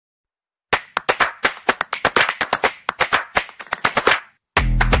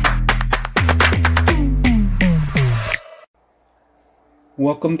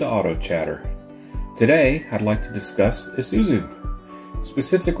Welcome to Auto Chatter. Today, I'd like to discuss Isuzu,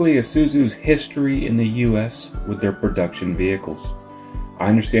 specifically Isuzu's history in the U.S. with their production vehicles. I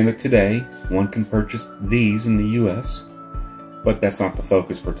understand that today, one can purchase these in the U.S., but that's not the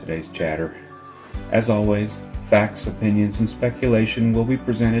focus for today's chatter. As always, facts, opinions, and speculation will be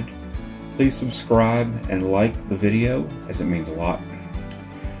presented. Please subscribe and like the video, as it means a lot.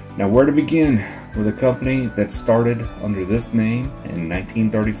 Now, where to begin with a company that started under this name in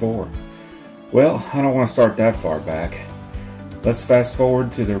 1934? Well, I don't want to start that far back. Let's fast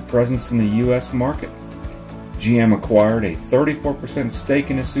forward to their presence in the U.S. market. GM acquired a 34% stake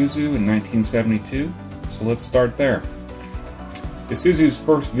in Isuzu in 1972, so let's start there. Isuzu's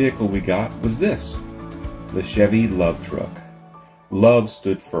first vehicle we got was this, the Chevy Love truck. Love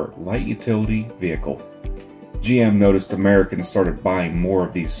stood for Light Utility Vehicle. GM noticed Americans started buying more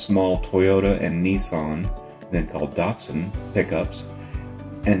of these small Toyota and Nissan, then called Datsun, pickups,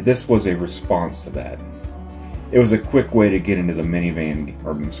 and this was a response to that. It was a quick way to get into the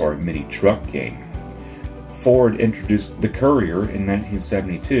mini truck game. Ford introduced the Courier in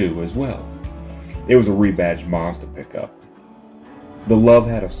 1972 as well. It was a rebadged Mazda pickup. The Love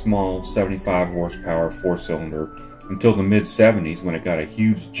had a small 75 horsepower four-cylinder until the mid-70s when it got a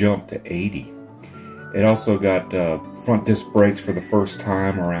huge jump to 80. It also got front disc brakes for the first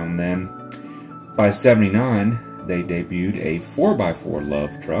time around then. By 79, they debuted a 4x4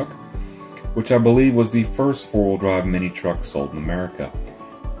 Love truck, which I believe was the first four-wheel drive mini truck sold in America.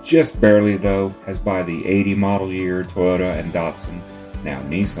 Just barely though, as by the 80 model year, Toyota and Datsun, now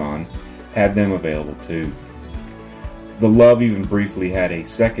Nissan, had them available too. The Love even briefly had a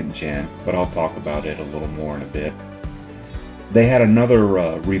second gen, but I'll talk about it a little more in a bit. They had another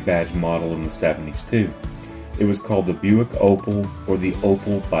rebadged model in the 70s too. It was called the Buick Opel, or the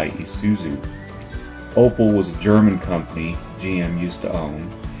Opel by Isuzu. Opel was a German company GM used to own,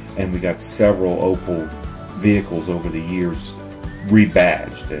 and we got several Opel vehicles over the years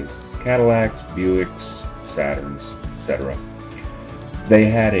rebadged as Cadillacs, Buicks, Saturns, etc. They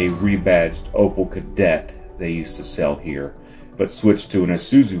had a rebadged Opel Kadett they used to sell here, but switched to an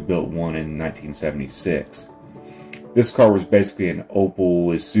Isuzu built one in 1976. This car was basically an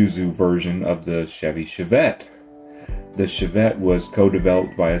Opel Isuzu version of the Chevy Chevette. The Chevette was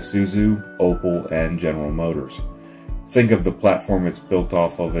co-developed by Isuzu, Opel, and General Motors. Think of the platform it's built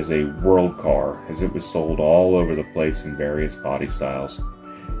off of as a world car, as it was sold all over the place in various body styles.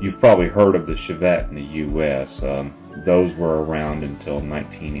 You've probably heard of the Chevette in the US. Those were around until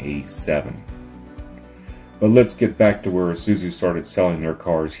 1987. But let's get back to where Isuzu started selling their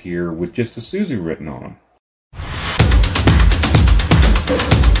cars here with just Isuzu written on them.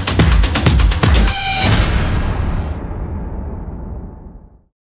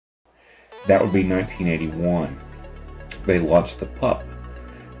 That would be 1981. They launched the Pup.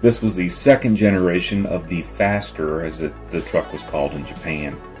 This was the second generation of the Faster, as the truck was called in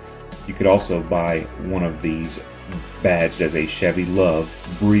Japan. You could also buy one of these badged as a Chevy Love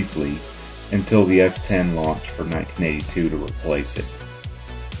briefly until the S10 launched for 1982 to replace it.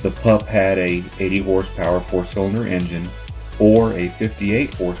 The Pup had a 80 horsepower four-cylinder engine or a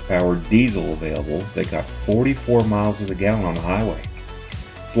 58 horsepower diesel available that got 44 miles to the gallon on the highway,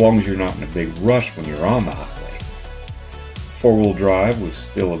 as long as you're not in a big rush when you're on the highway. Four-wheel drive was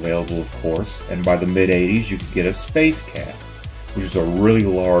still available, of course, and by the mid-80s you could get a Space Cab, which is a really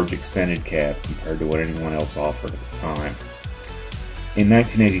large extended cab compared to what anyone else offered at the time. In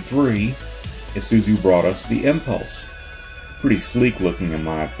 1983, Isuzu brought us the Impulse. Pretty sleek looking in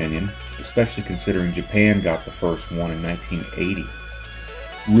my opinion, especially considering Japan got the first one in 1980.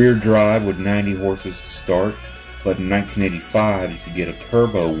 Rear drive with 90 horses to start, but in 1985 you could get a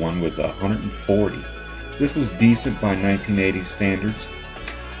turbo one with 140. This was decent by 1980 standards.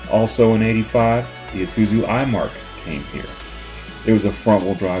 Also in 85, the Isuzu iMark came here. It was a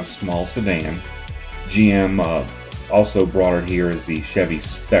front-wheel drive small sedan. GM also brought it here as the Chevy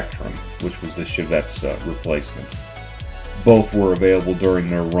Spectrum, which was the Chevette's replacement. Both were available during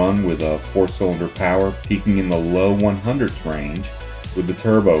their run with a four-cylinder power peaking in the low 100s range with the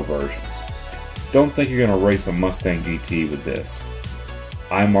turbo versions. Don't think you're going to race a Mustang GT with this.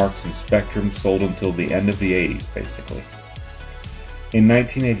 iMarks and Spectrums sold until the end of the 80s, basically. In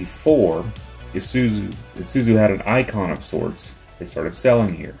 1984, Isuzu had an icon of sorts they started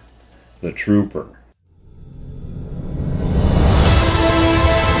selling here, the Trooper.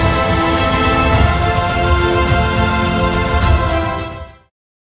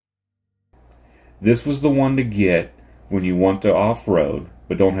 This was the one to get when you want to off-road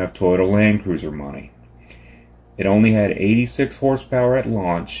but don't have Toyota Land Cruiser money. It only had 86 horsepower at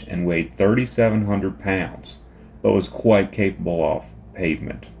launch and weighed 3,700 pounds, but was quite capable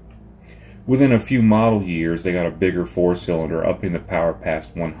pavement. Within a few model years, they got a bigger four-cylinder, upping the power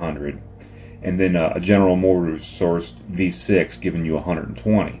past 100, and then a General Motors sourced V6 giving you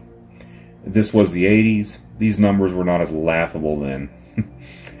 120. This was the 80s. These numbers were not as laughable then.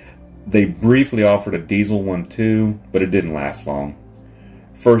 They briefly offered a diesel one too, but it didn't last long.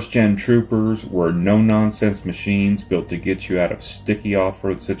 First-gen Troopers were no-nonsense machines built to get you out of sticky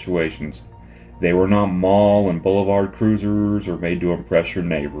off-road situations. They were not mall and boulevard cruisers or made to impress your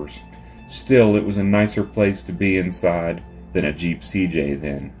neighbors. Still, it was a nicer place to be inside than a Jeep CJ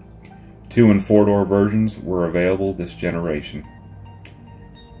then. 2- and 4-door versions were available this generation.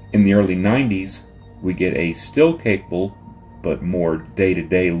 In the early 90s, we get a still capable but more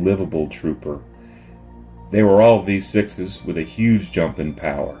day-to-day livable Trooper. They were all V6s with a huge jump in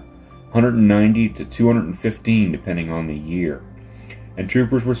power, 190 to 215 depending on the year. And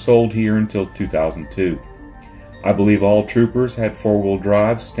Troopers were sold here until 2002. I believe all Troopers had four-wheel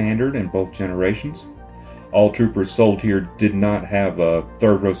drive standard in both generations. All Troopers sold here did not have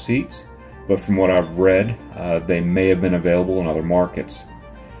third-row seats, but from what I've read, they may have been available in other markets.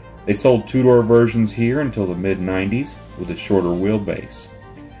 They sold two-door versions here until the mid-90s with a shorter wheelbase.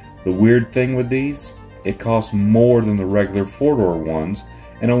 The weird thing with these, it cost more than the regular four-door ones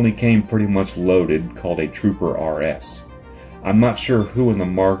and only came pretty much loaded, called a Trooper RS. I'm not sure who in the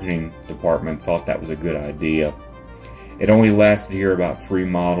marketing department thought that was a good idea. It only lasted here about 3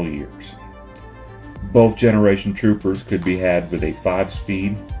 model years. Both generation Troopers could be had with a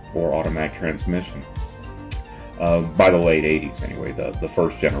 5-speed or automatic transmission. By the late 80s anyway, the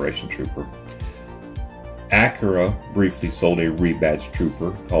first generation Trooper. Acura briefly sold a rebadged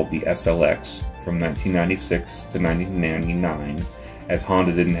Trooper called the SLX from 1996 to 1999, as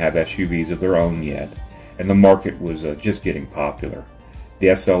Honda didn't have SUVs of their own yet, and the market was just getting popular. The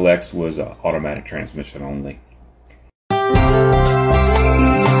SLX was automatic transmission only.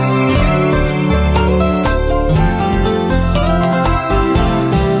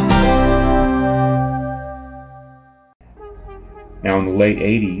 Now in the late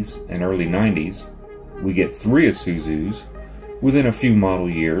 80s and early 90s, we get 3 Isuzus within a few model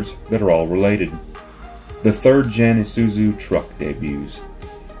years that are all related. The 3rd gen Isuzu truck debuts.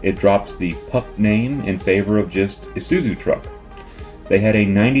 It drops the pup name in favor of just Isuzu truck. They had a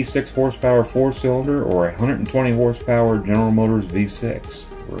 96 horsepower 4-cylinder or a 120 horsepower General Motors V6.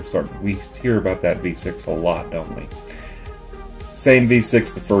 We hear about that V6 a lot, don't we? Same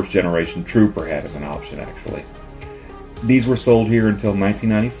V6 the first generation Trooper had as an option actually. These were sold here until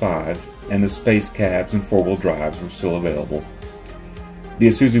 1995, and the space cabs and 4-wheel drives were still available. The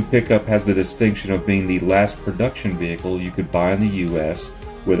Isuzu pickup has the distinction of being the last production vehicle you could buy in the US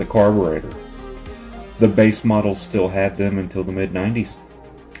with a carburetor. The base models still had them until the mid-90s.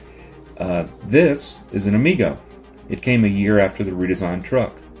 This is an Amigo. It came a year after the redesigned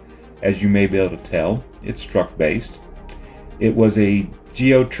truck. As you may be able to tell, it's truck-based. It was a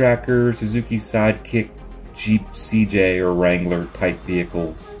Geo-Tracker, Suzuki Sidekick, Jeep CJ or Wrangler type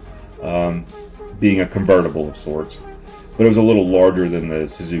vehicle, being a convertible of sorts, but it was a little larger than the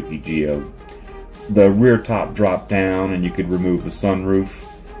Suzuki Geo. The rear top dropped down and you could remove the sunroof,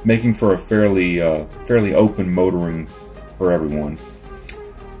 making for a fairly open motoring for everyone.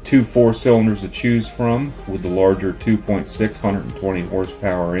 2 4-cylinders to choose from, with the larger 2.6 120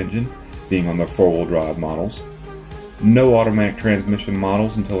 horsepower engine being on the 4-wheel drive models. No automatic transmission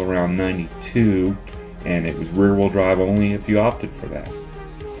models until around 92, and it was rear-wheel drive only if you opted for that.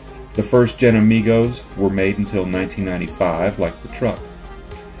 The first gen Amigos were made until 1995, like the truck.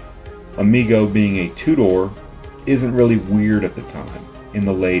 Amigo being a 2-door isn't really weird at the time. In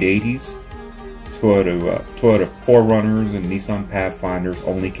the late 80s, Toyota 4Runners and Nissan Pathfinders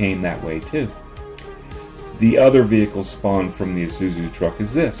only came that way too. The other vehicle spawned from the Isuzu truck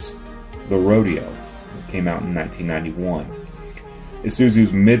is this, the Rodeo. It came out in 1991.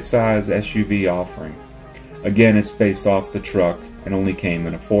 Isuzu's mid-size SUV offering. Again, it's based off the truck and only came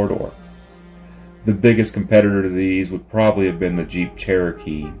in a 4-door. The biggest competitor to these would probably have been the Jeep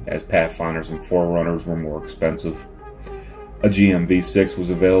Cherokee, as Pathfinders and 4Runners were more expensive. A GM V6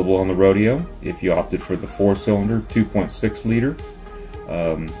 was available on the Rodeo if you opted for the 4-cylinder 2.6 liter.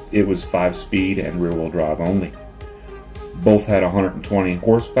 It was 5-speed and rear-wheel drive only. Both had 120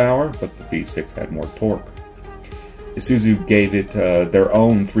 horsepower, but the V6 had more torque. Isuzu gave it their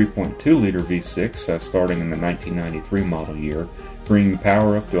own 3.2-liter V6 starting in the 1993 model year, bringing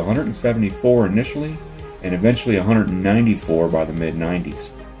power up to 174 initially and eventually 194 by the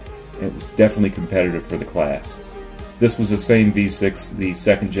mid-90s. It was definitely competitive for the class. This was the same V6 the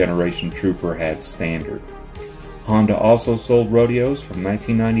second generation Trooper had standard. Honda also sold Rodeos from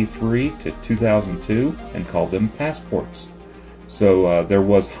 1993 to 2002 and called them Passports. So there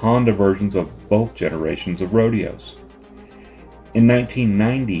was Honda versions of both generations of rodeos. In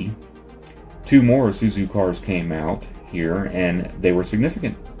 1990, two more Isuzu cars came out here, and they were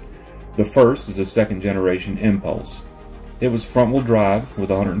significant. The first is a second generation Impulse. It was front-wheel drive with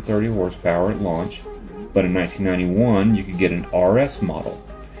 130 horsepower at launch, but in 1991 you could get an RS model.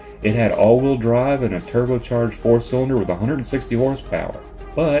 It had all-wheel drive and a turbocharged four-cylinder with 160 horsepower,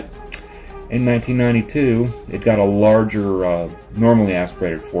 but in 1992 it got a larger, normally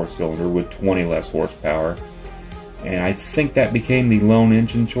aspirated four-cylinder with 20 less horsepower, and I think that became the lone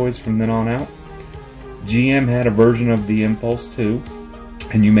engine choice from then on out. GM had a version of the Impulse too,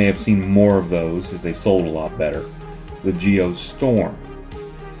 and you may have seen more of those as they sold a lot better. The Geo Storm.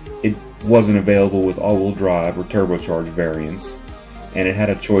 It wasn't available with all-wheel drive or turbocharged variants, and it had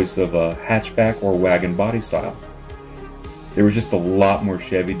a choice of a hatchback or wagon body style. There was just a lot more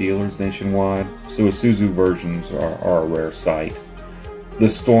Chevy dealers nationwide, so Isuzu versions are a rare sight. The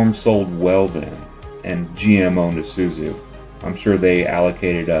Storm sold well then, and GM owned Isuzu. I'm sure they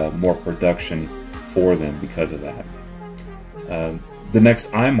allocated more production for them because of that. The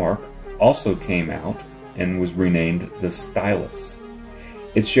next iMark also came out and was renamed the Stylus.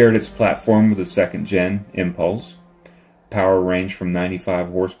 It shared its platform with the second-gen Impulse. Power ranged from 95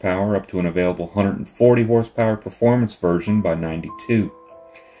 horsepower up to an available 140 horsepower performance version by 92.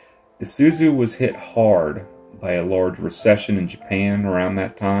 Isuzu was hit hard by a large recession in Japan around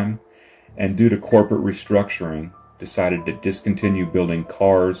that time, and due to corporate restructuring, decided to discontinue building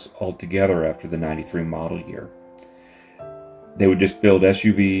cars altogether after the 93 model year. They would just build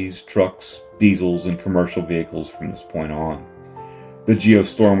SUVs, trucks, diesels, and commercial vehicles from this point on. The Geo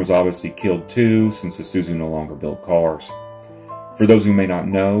Storm was obviously killed too, since Isuzu no longer built cars. For those who may not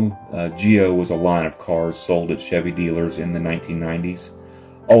know, Geo was a line of cars sold at Chevy dealers in the 1990s.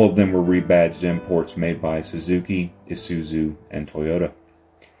 All of them were rebadged imports made by Suzuki, Isuzu, and Toyota.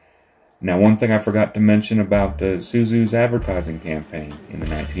 Now, one thing I forgot to mention about Isuzu's advertising campaign in the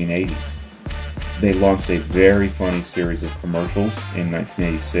 1980s. They launched a very funny series of commercials in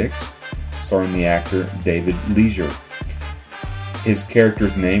 1986, starring the actor David Leisure. His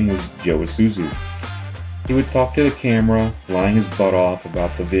character's name was Joe Isuzu. He would talk to the camera, lying his butt off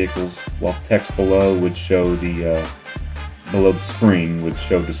about the vehicles, while text below would show below the screen would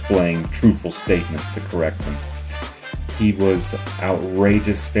show displaying truthful statements to correct them. He was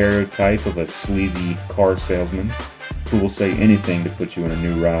outrageous stereotype of a sleazy car salesman who will say anything to put you in a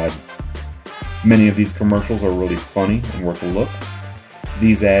new ride. Many of these commercials are really funny and worth a look.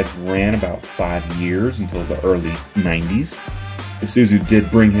 These ads ran about 5 years until the early 90s. Isuzu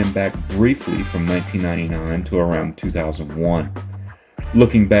did bring him back briefly from 1999 to around 2001.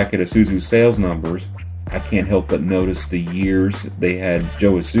 Looking back at Isuzu's sales numbers, I can't help but notice the years they had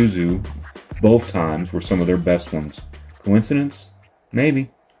Joe Isuzu, both times, were some of their best ones. Coincidence? Maybe.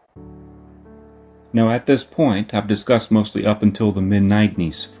 Now at this point, I've discussed mostly up until the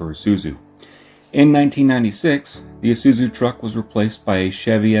mid-90s for Isuzu. In 1996, the Isuzu truck was replaced by a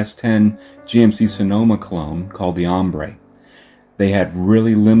Chevy S10 GMC Sonoma clone called the Ombre. They had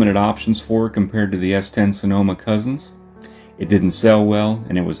really limited options for it compared to the S10 Sonoma cousins. It didn't sell well,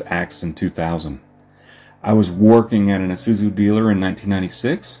 and it was axed in 2000. I was working at an Isuzu dealer in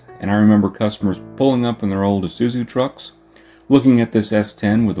 1996, and I remember customers pulling up in their old Isuzu trucks, looking at this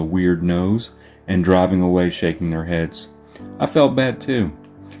S10 with a weird nose, and driving away shaking their heads. I felt bad too,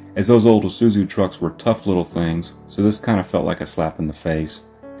 as those old Isuzu trucks were tough little things, so this kind of felt like a slap in the face.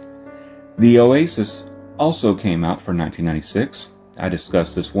 The Oasis also came out for 1996. I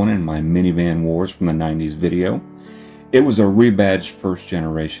discussed this one in my Minivan Wars from the 90s video. It was a rebadged first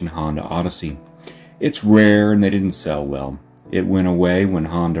generation Honda Odyssey. It's rare and they didn't sell well. It went away when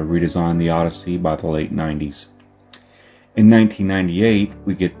Honda redesigned the Odyssey by the late 90s. In 1998,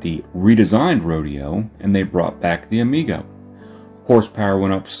 we get the redesigned Rodeo, and they brought back the Amigo. Horsepower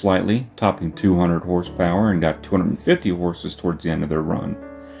went up slightly, topping 200 horsepower, and got 250 horses towards the end of their run.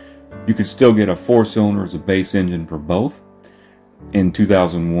 You could still get a 4-cylinder as a base engine for both. In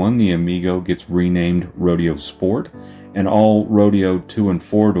 2001, the Amigo gets renamed Rodeo Sport, and all Rodeo 2 and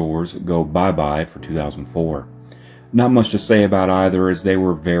 4 doors go bye-bye for 2004. Not much to say about either, as they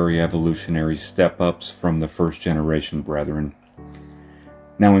were very evolutionary step-ups from the first-generation brethren.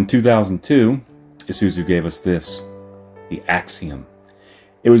 Now in 2002, Isuzu gave us this, the Axiom.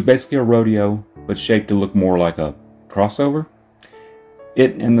 It was basically a rodeo, but shaped to look more like a crossover.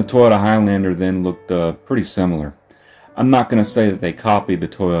 It and the Toyota Highlander then looked pretty similar. I'm not going to say that they copied the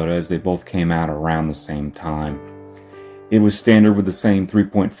Toyota, as they both came out around the same time. It was standard with the same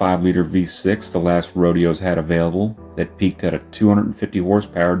 3.5-liter V6 the last rodeos had available that peaked at a 250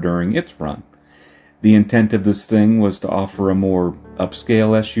 horsepower during its run. The intent of this thing was to offer a more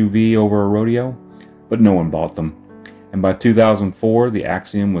upscale SUV over a rodeo, but no one bought them. And by 2004, the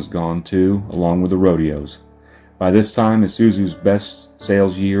Axiom was gone too, along with the rodeos. By this time, Isuzu's best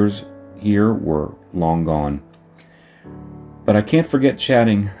sales years here were long gone. But I can't forget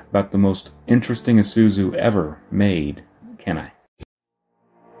chatting about the most interesting Isuzu ever made, can I?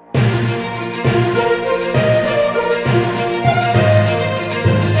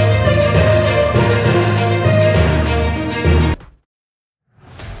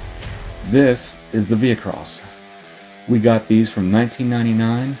 This is the V-Cross. We got these from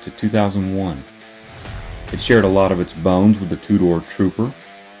 1999 to 2001. It shared a lot of its bones with the two-door Trooper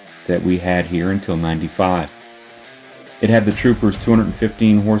that we had here until 95. It had the Trooper's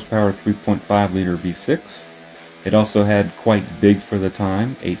 215 horsepower 3.5 liter V6. It also had quite big for the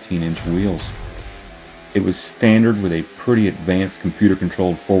time 18-inch wheels. It was standard with a pretty advanced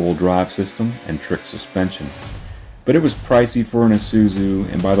computer-controlled four-wheel drive system and trick suspension. But it was pricey for an Isuzu,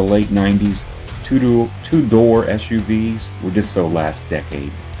 and by the late 90s, two-door SUVs were just so last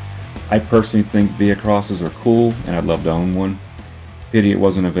decade. I personally think V-Crosses are cool, and I'd love to own one. Pity it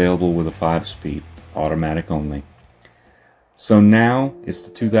wasn't available with a 5-speed, automatic only. So now it's the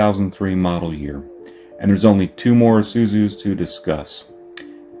 2003 model year, and there's only two more Isuzus to discuss.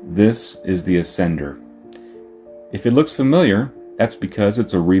 This is the Ascender. If it looks familiar, that's because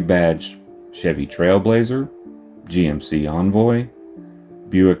it's a rebadged Chevy Trailblazer, GMC Envoy,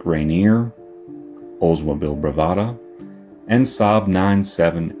 Buick Rainier, Oldsmobile Bravada, and Saab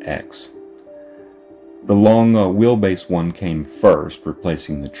 97X. The long wheelbase one came first,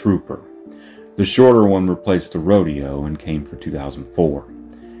 replacing the Trooper. The shorter one replaced the Rodeo and came for 2004.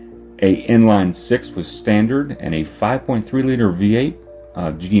 A inline 6 was standard, and a 5.3 liter V8,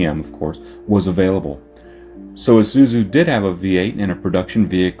 GM of course, was available. So Isuzu did have a V8 in a production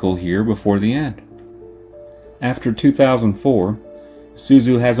vehicle here before the end. After 2004,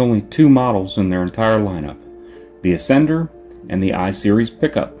 Isuzu has only two models in their entire lineup, the Ascender and the I-Series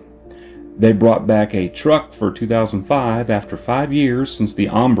pickup. They brought back a truck for 2005 after 5 years since the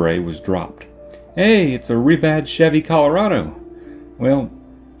Ombre was dropped. Hey, it's a rebadged Chevy Colorado. Well,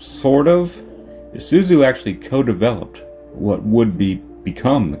 sort of. Isuzu actually co-developed what would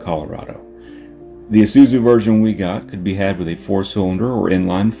become the Colorado. The Isuzu version we got could be had with a 4-cylinder or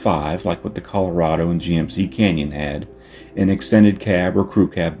inline 5, like what the Colorado and GMC Canyon had, in extended cab or crew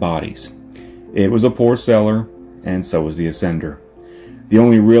cab bodies. It was a poor seller, and so was the Ascender. The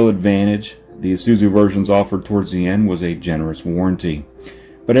only real advantage the Isuzu versions offered towards the end was a generous warranty.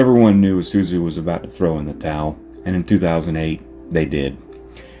 But everyone knew Isuzu was about to throw in the towel, and in 2008, they did.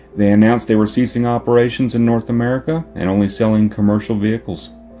 They announced they were ceasing operations in North America and only selling commercial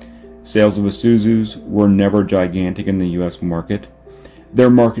vehicles. Sales of Isuzus were never gigantic in the US market.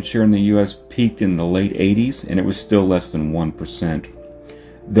 Their market share in the US peaked in the late 80s, and it was still less than 1%.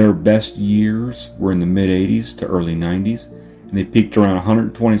 Their best years were in the mid-80s to early 90s, and they peaked around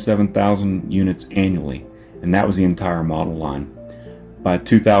 127,000 units annually, and that was the entire model line. By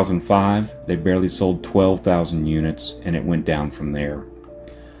 2005, they barely sold 12,000 units, and it went down from there.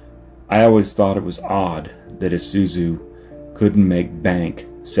 I always thought it was odd that Isuzu couldn't make bank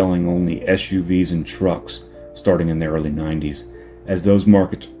selling only SUVs and trucks starting in the early 90s, as those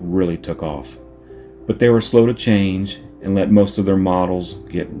markets really took off. But they were slow to change and let most of their models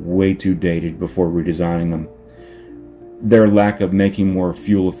get way too dated before redesigning them. Their lack of making more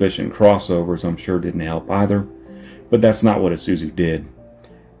fuel-efficient crossovers I'm sure didn't help either, but that's not what Isuzu did.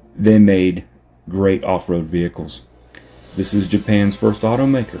 They made great off-road vehicles. This is Japan's first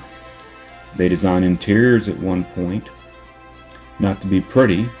automaker. They designed interiors at one point, not to be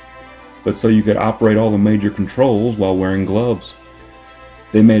pretty, but so you could operate all the major controls while wearing gloves.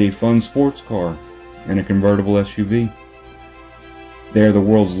 They made a fun sports car and a convertible SUV. They are the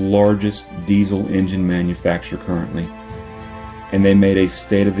world's largest diesel engine manufacturer currently, and they made a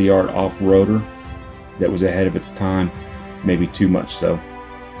state-of-the-art off-roader that was ahead of its time, maybe too much so.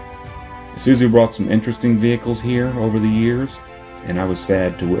 Isuzu brought some interesting vehicles here over the years, and I was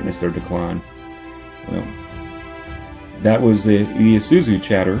sad to witness their decline. Well, that was the Isuzu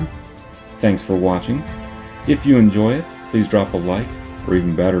chatter. Thanks for watching. If you enjoy it, please drop a like, or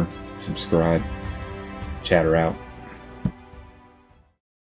even better, subscribe. Chatter out.